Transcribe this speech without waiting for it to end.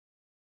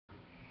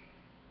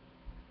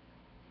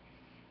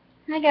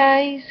Hi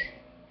guys,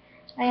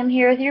 I am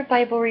here with your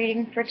Bible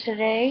reading for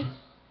today.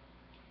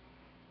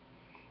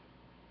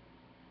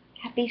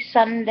 Happy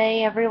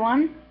Sunday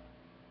everyone.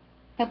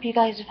 Hope you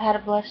guys have had a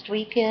blessed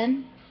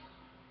weekend.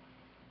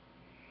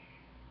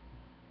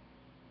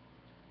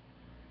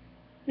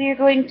 We are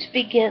going to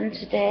begin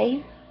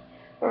today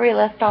where we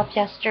left off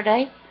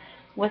yesterday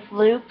with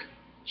Luke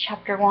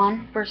chapter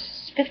 1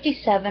 verses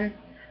 57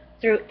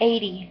 through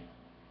 80.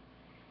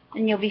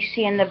 And you'll be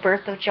seeing the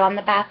birth of John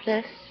the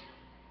Baptist,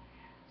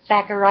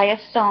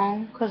 Zachariah's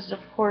song, because of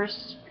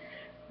course,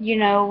 you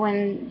know,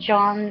 when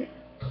John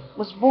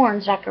was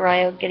born,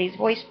 Zachariah would get his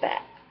voice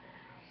back.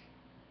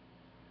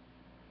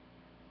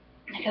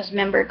 Because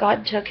remember,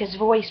 God took his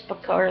voice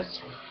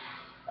because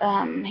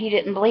he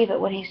didn't believe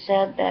it when he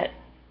said that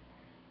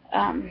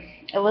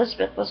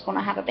Elizabeth was going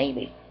to have a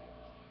baby.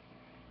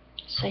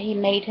 So he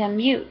made him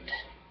mute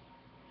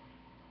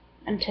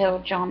until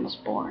John was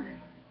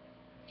born.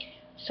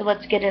 So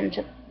let's get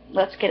into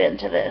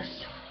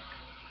this.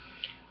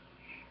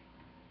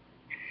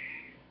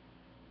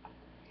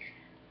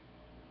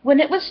 When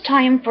it was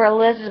time for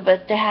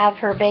Elizabeth to have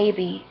her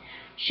baby,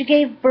 she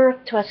gave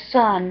birth to a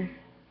son.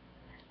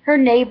 Her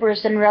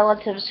neighbors and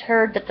relatives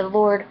heard that the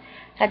Lord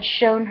had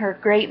shown her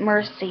great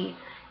mercy,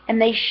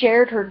 and they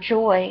shared her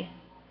joy.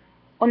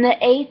 On the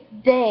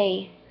 8th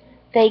day,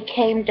 they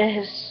came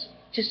to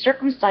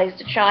circumcise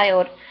the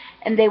child,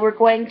 and they were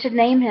going to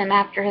name him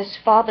after his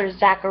father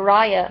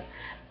Zachariah.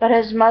 But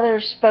his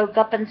mother spoke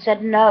up and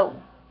said,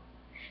 "No,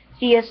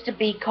 he is to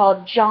be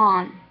called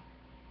John."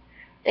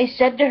 They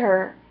said to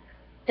her,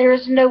 "There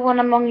is no one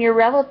among your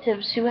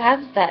relatives who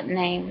has that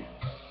name."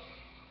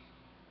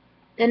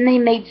 Then they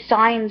made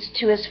signs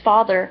to his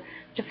father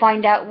to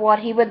find out what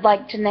he would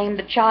like to name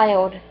the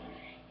child.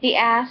 He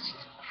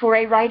asked for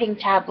a writing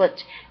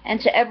tablet, and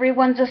to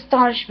everyone's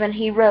astonishment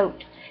he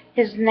wrote,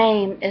 "His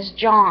name is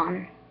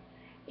John."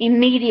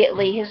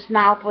 Immediately his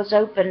mouth was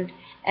opened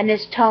and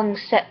his tongue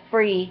set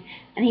free,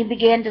 and he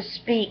began to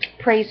speak,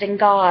 praising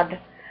God.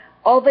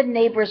 All the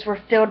neighbors were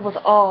filled with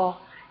awe,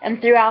 and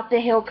throughout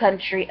the hill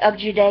country of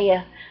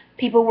Judea,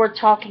 people were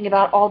talking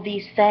about all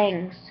these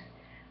things.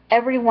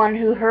 Everyone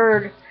who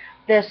heard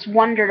this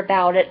wondered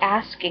about it,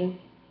 asking,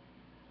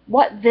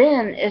 "What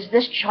then is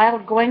this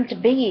child going to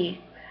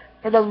be?"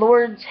 For the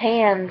Lord's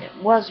hand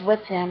was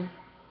with him.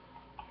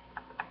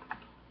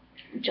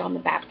 John the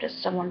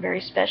Baptist, someone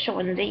very special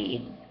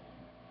indeed.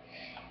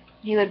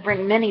 He would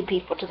bring many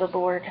people to the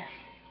Lord.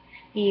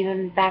 He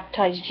even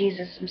baptized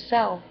Jesus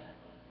himself.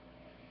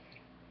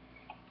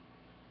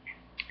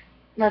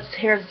 Let's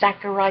hear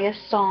Zachariah's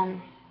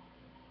song.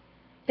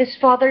 His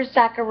father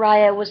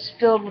Zachariah was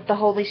filled with the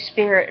Holy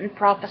Spirit and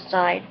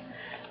prophesied,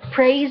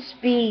 "Praise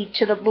be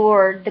to the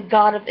Lord, the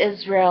God of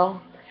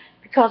Israel,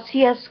 because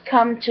he has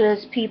come to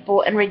his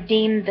people and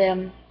redeemed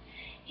them.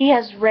 He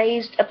has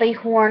raised up a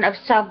horn of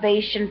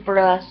salvation for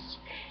us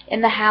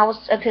in the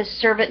house of his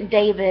servant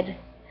David,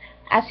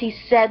 as he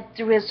said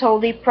through his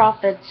holy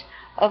prophets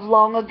of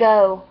long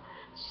ago,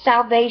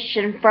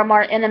 salvation from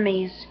our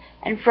enemies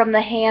and from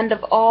the hand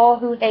of all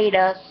who hate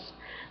us,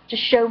 to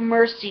show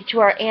mercy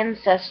to our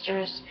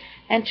ancestors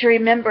and to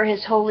remember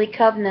his holy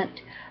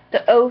covenant,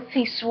 the oath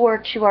he swore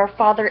to our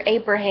father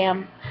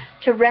Abraham,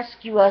 to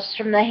rescue us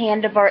from the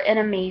hand of our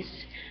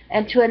enemies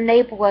and to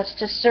enable us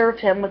to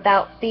serve him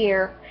without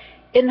fear,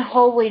 in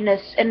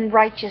holiness and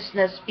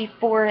righteousness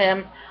before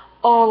him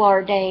all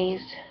our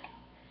days.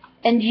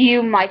 And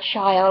you, my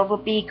child, will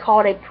be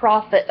called a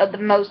prophet of the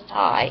Most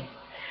High,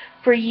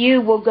 for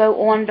you will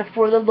go on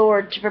before the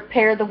Lord to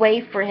prepare the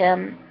way for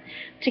him,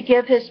 to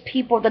give his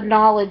people the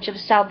knowledge of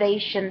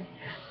salvation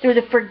through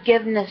the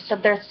forgiveness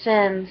of their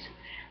sins,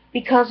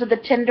 because of the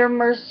tender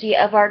mercy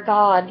of our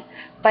God,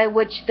 by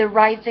which the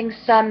rising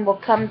sun will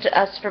come to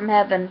us from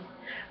heaven,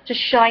 to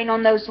shine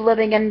on those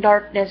living in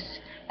darkness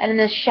and in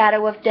the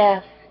shadow of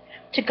death,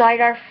 to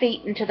guide our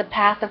feet into the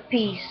path of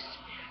peace."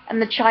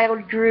 And the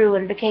child grew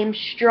and became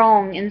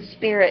strong in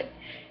spirit,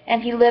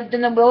 and he lived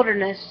in the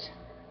wilderness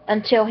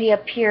until he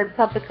appeared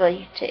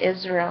publicly to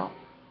Israel.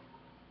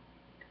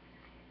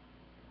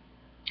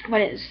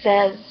 When it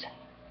says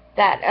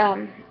that,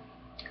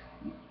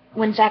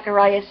 when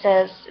Zechariah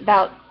says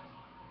about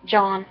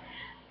John,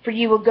 "For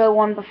you will go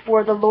on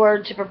before the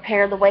Lord to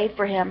prepare the way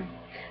for him,"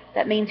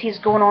 that means he's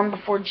going on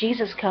before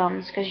Jesus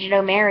comes, because you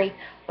know Mary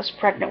was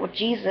pregnant with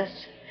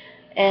Jesus,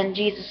 and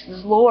Jesus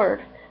is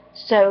Lord.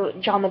 So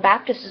John the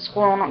Baptist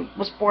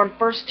was born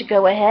first to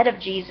go ahead of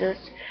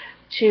Jesus,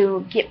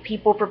 to get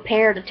people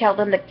prepared, to tell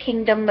them the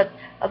kingdom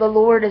of the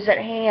Lord is at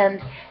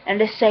hand, and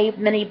to save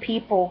many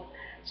people,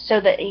 so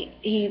that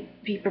he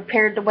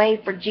prepared the way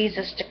for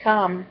Jesus to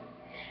come,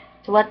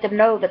 to let them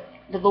know that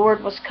the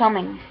Lord was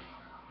coming.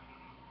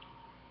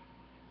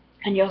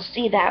 And you'll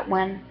see that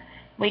when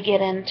we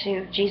get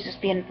into Jesus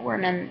being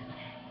born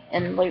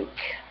in Luke.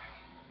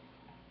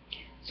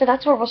 So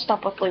that's where we'll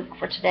stop with Luke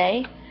for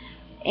today.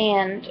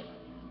 And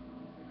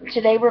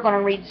today we're going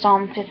to read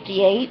Psalm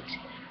 58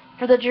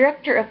 for the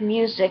director of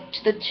music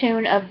to the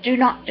tune of "Do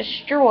Not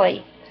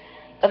Destroy"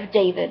 of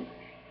David,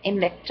 a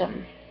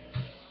Miktam.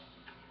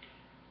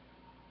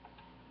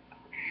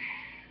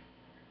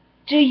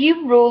 Do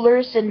you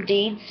rulers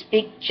indeed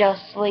speak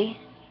justly?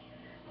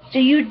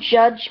 Do you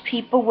judge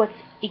people with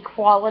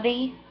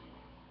equality?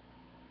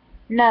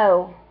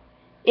 No.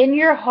 In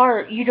your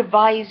heart you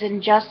devise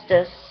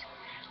injustice,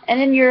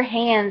 and in your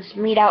hands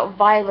mete out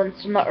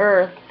violence on the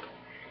earth.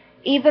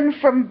 Even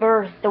from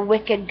birth the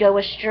wicked go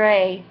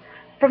astray.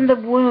 From the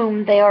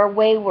womb they are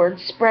wayward,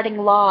 spreading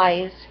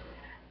lies.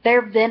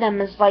 Their venom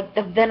is like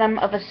the venom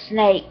of a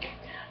snake,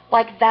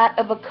 like that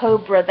of a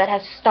cobra that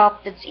has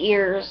stopped its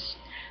ears,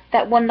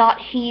 that will not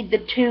heed the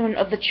tune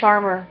of the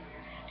charmer,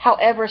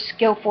 however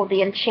skillful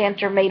the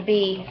enchanter may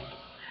be.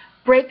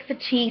 Break the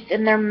teeth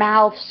in their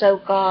mouths, O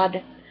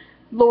God.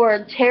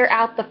 Lord, tear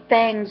out the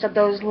fangs of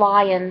those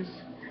lions.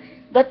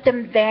 Let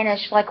them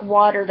vanish like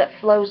water that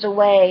flows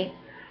away.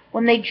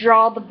 When they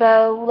draw the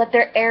bow, let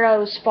their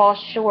arrows fall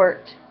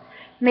short.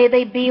 May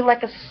they be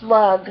like a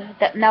slug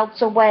that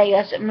melts away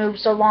as it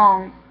moves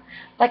along,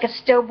 like a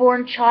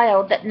stillborn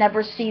child that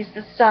never sees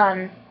the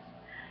sun.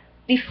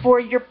 Before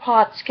your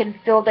pots can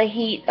feel the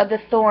heat of the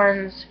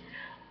thorns,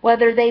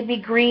 whether they be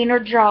green or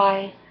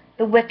dry,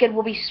 the wicked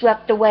will be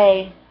swept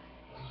away.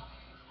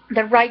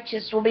 The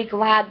righteous will be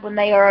glad when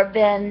they are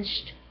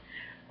avenged.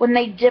 When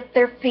they dip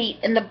their feet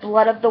in the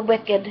blood of the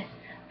wicked,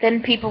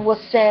 then people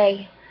will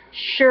say,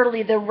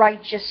 surely the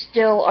righteous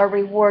still are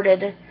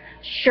rewarded.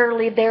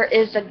 Surely there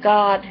is a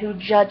God who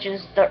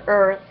judges the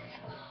earth.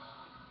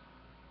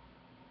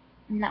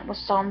 And that was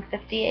Psalm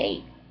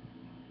 58.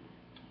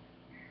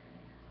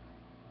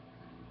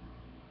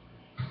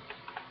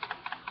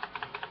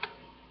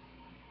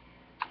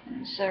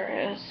 And so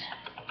there is.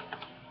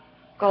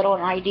 Got on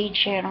ID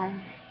channel.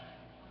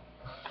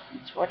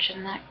 It's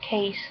watching that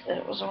case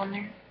that was on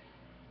there.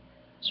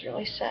 It's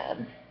really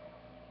sad.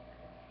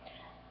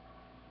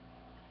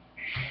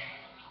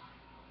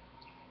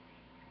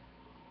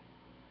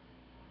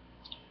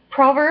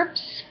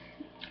 Proverbs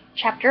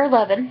chapter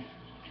 11,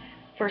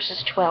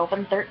 verses 12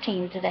 and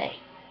 13 today.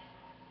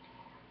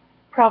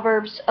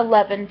 Proverbs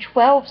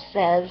 11:12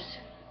 says,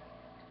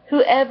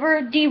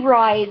 whoever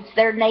derides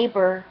their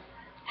neighbor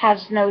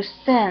has no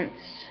sense,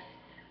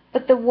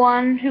 but the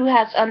one who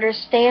has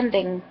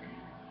understanding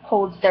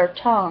holds their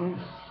tongue.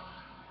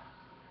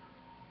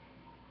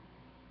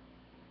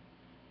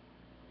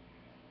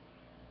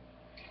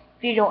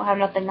 If you don't have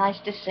nothing nice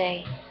to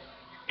say,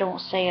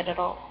 don't say it at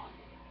all.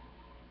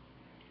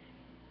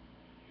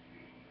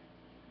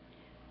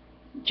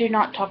 Do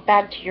not talk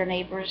bad to your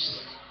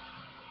neighbors.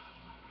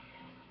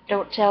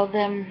 Don't tell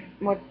them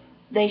what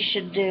they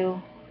should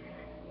do.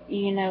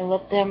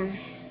 Let them.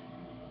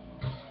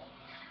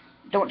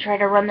 Don't try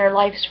to run their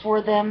lives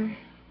for them.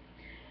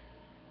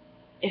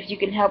 If you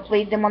can help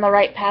lead them on the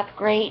right path,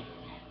 great.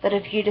 But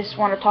if you just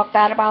want to talk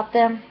bad about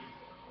them,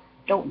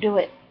 don't do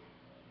it.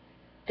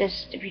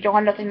 If you don't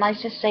have nothing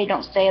nice to say,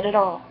 don't say it at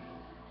all.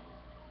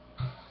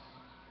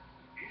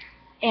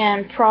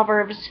 And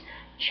Proverbs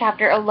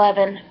chapter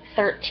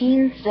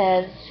 11:13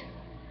 says,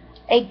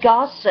 a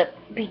gossip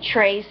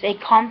betrays a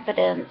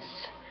confidence,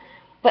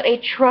 but a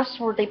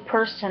trustworthy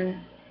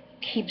person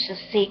keeps a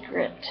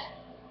secret.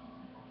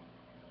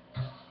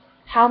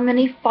 How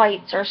many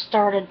fights are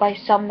started by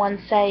someone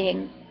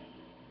saying,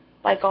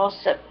 by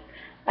gossip,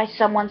 by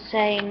someone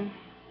saying,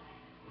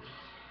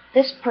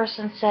 this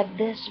person said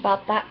this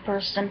about that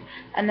person,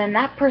 and then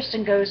that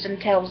person goes and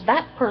tells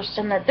that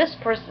person that this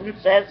person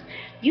says,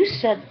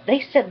 they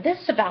said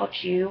this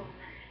about you,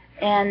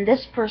 and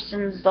this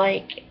person's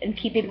like, in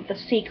keeping with the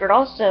secret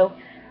also,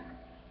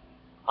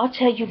 I'll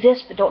tell you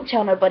this, but don't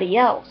tell nobody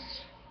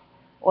else.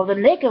 Well,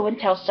 then they go and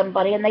tell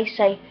somebody, and they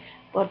say,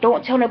 well,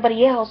 don't tell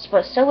nobody else,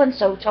 but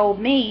so-and-so told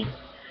me,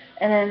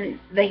 and then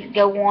they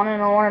go on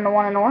and on and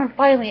on and on, and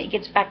finally it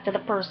gets back to the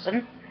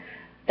person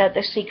that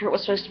the secret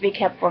was supposed to be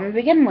kept from to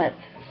begin with.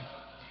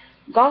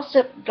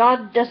 Gossip,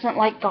 God doesn't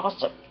like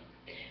gossip.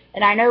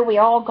 And I know we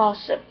all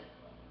gossip.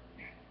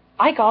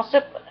 I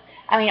gossip.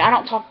 I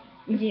don't talk.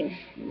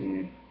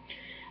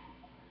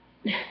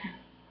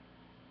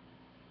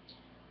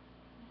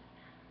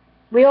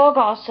 We all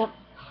gossip.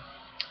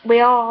 We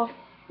all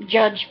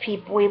judge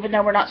people even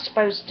though we're not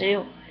supposed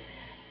to.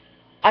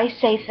 I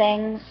say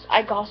things.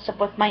 I gossip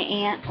with my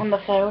aunt on the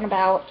phone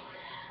about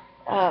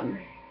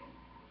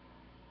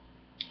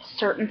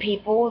certain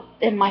people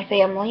in my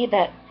family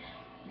that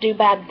do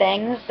bad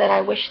things that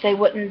I wish they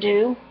wouldn't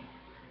do,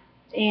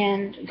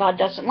 and God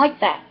doesn't like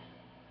that.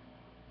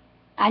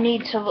 I'm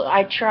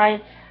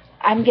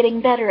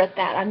getting better at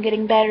that. I'm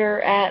getting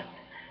better at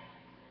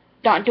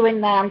not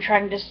doing that. I'm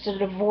trying just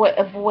to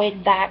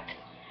avoid that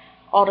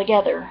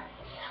altogether.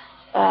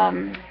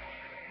 And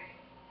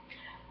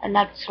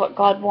that's what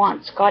God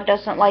wants. God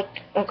doesn't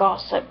like a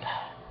gossip,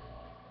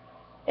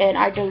 and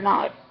I do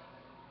not.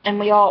 And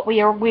we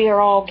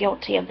are all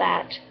guilty of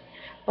that,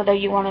 whether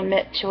you want to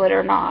admit to it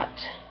or not.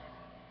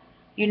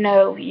 You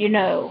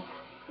know,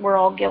 we're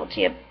all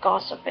guilty of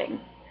gossiping.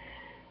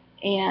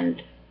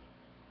 And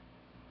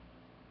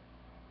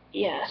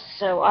yes,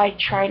 so I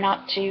try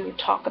not to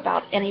talk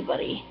about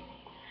anybody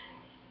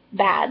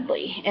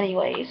badly,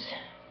 anyways.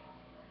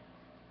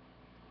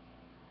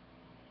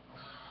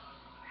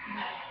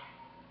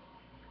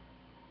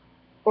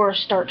 or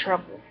start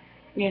trouble,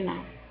 you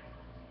know.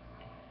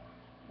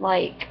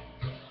 Like,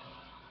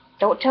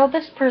 don't tell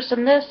this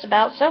person this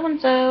about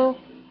so-and-so.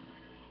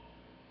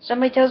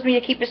 Somebody tells me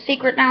to keep a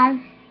secret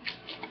now,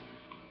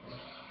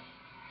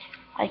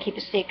 I keep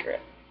a secret.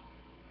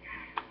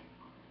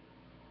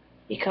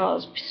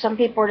 Because some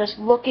people are just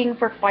looking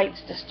for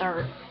fights to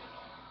start.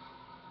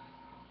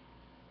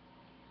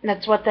 And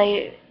that's what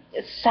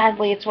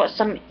sadly, it's what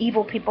some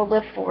evil people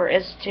live for,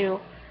 is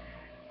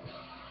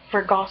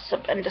for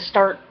gossip and to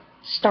start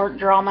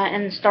drama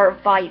and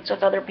start fights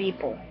with other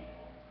people.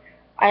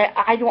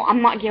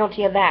 I'm not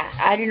guilty of that.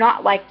 I do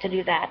not like to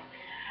do that.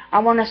 I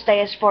want to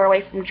stay as far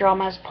away from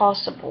drama as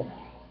possible.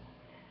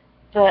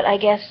 But I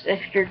guess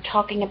if you're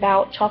talking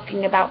about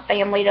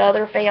family to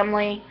other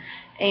family,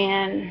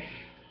 and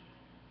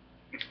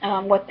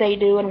what they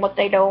do and what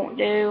they don't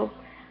do,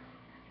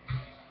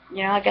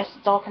 I guess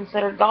it's all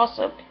considered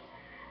gossip.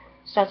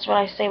 So that's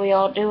why I say we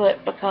all do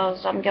it,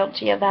 because I'm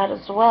guilty of that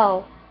as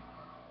well.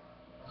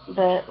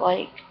 But,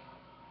 like,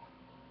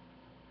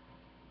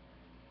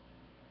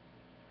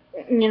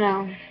 we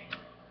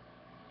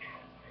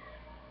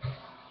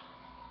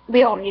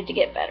all need to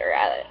get better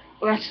at it.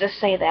 Let's just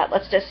say that.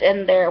 Let's just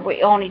end there.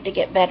 We all need to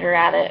get better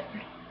at it.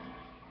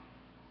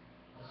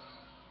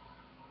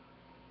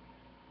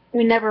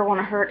 We never want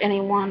to hurt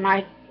anyone.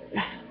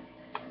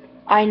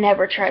 I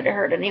never try to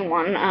hurt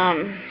anyone.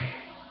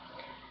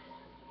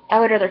 I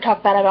would rather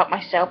talk bad about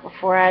myself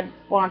before I'd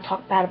want to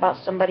talk bad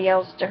about somebody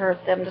else to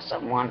hurt them to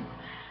someone.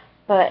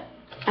 But,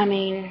 I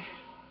mean,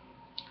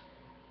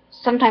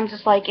 sometimes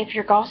it's like, if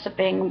you're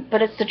gossiping,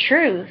 but it's the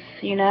truth,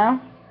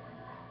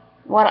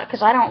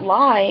 Because I don't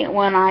lie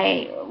when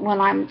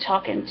I'm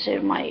talking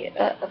to my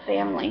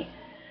family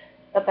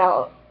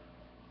about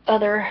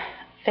other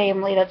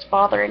family that's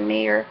bothering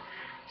me or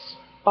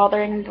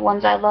bothering the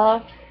ones I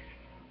love.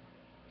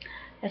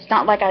 It's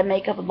not like I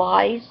make up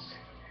lies.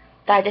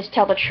 I just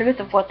tell the truth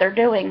of what they're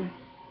doing.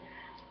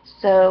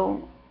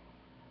 So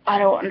I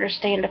don't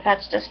understand if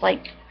that's just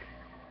like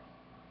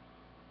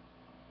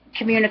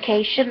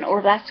communication,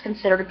 or that's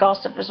considered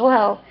gossip as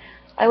well.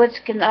 I would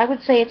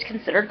say it's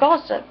considered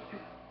gossip.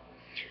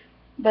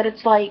 But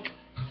it's like,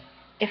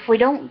 if we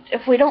don't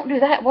do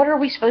that, what are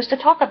we supposed to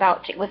talk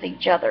about with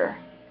each other?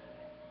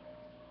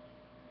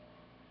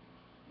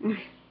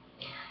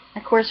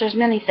 Of course, there's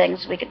many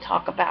things we could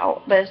talk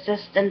about, but it's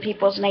just in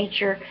people's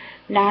nature,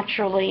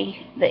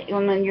 naturally, that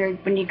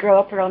when you grow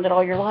up around it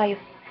all your life,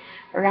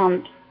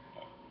 around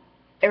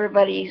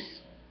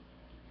everybody's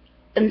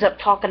ends up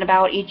talking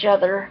about each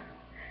other,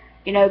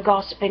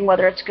 gossiping,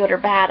 whether it's good or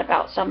bad,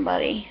 about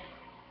somebody.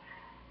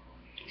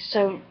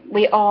 So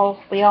we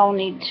all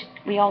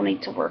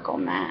need to work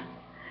on that,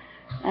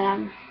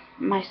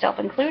 myself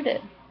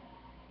included.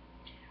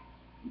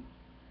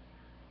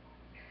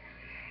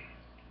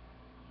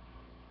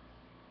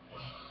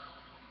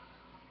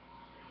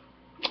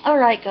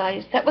 Alright,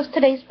 guys, that was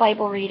today's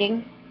Bible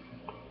reading.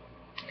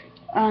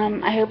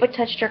 I hope it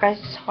touched your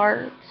guys'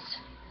 hearts.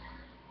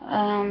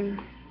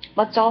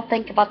 Let's all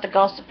think about the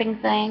gossiping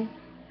thing,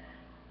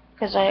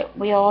 because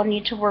we all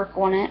need to work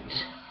on it.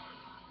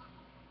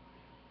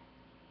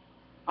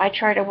 I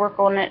try to work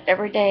on it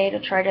every day to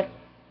try to,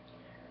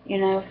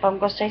 if I'm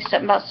going to say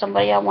something about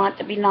somebody, I want it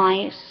to be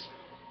nice.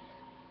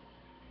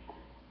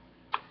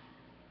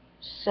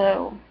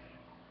 So,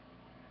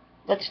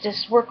 let's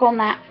just work on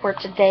that for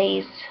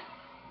today's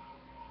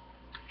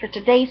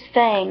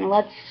thing.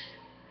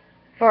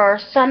 For our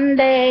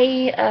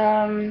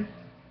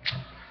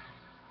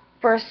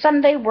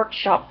Sunday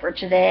workshop for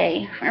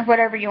today, or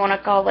whatever you want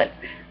to call it,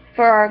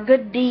 for our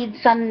Good Deed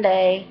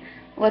Sunday,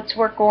 let's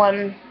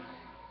working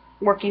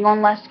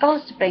on less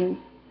gossiping.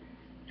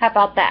 How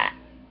about that?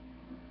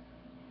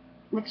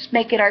 Let's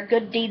make it our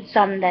Good Deed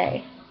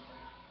Sunday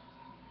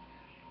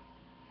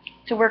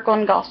to work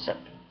on gossip.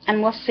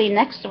 And we'll see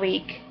next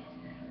week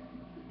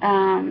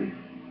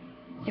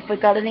if we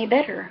got any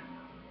better.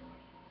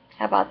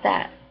 How about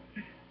that?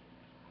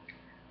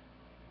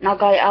 And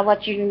I'll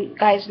let you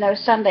guys know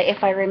Sunday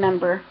if I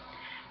remember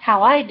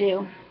how I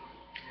do.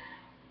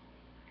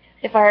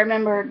 If I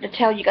remember to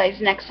tell you guys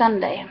next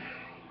Sunday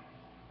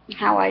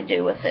how I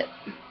do with it.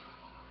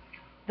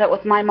 But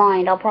with my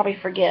mind, I'll probably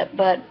forget,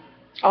 but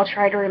I'll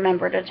try to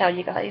remember to tell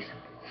you guys.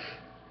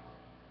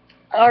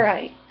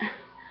 Alright.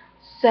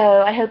 So,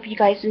 I hope you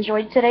guys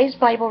enjoyed today's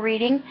Bible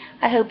reading.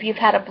 I hope you've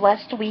had a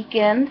blessed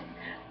weekend.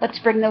 Let's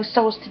bring those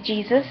souls to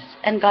Jesus,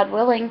 and God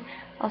willing,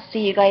 I'll see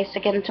you guys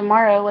again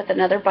tomorrow with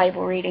another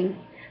Bible reading.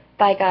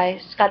 Bye,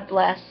 guys. God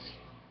bless.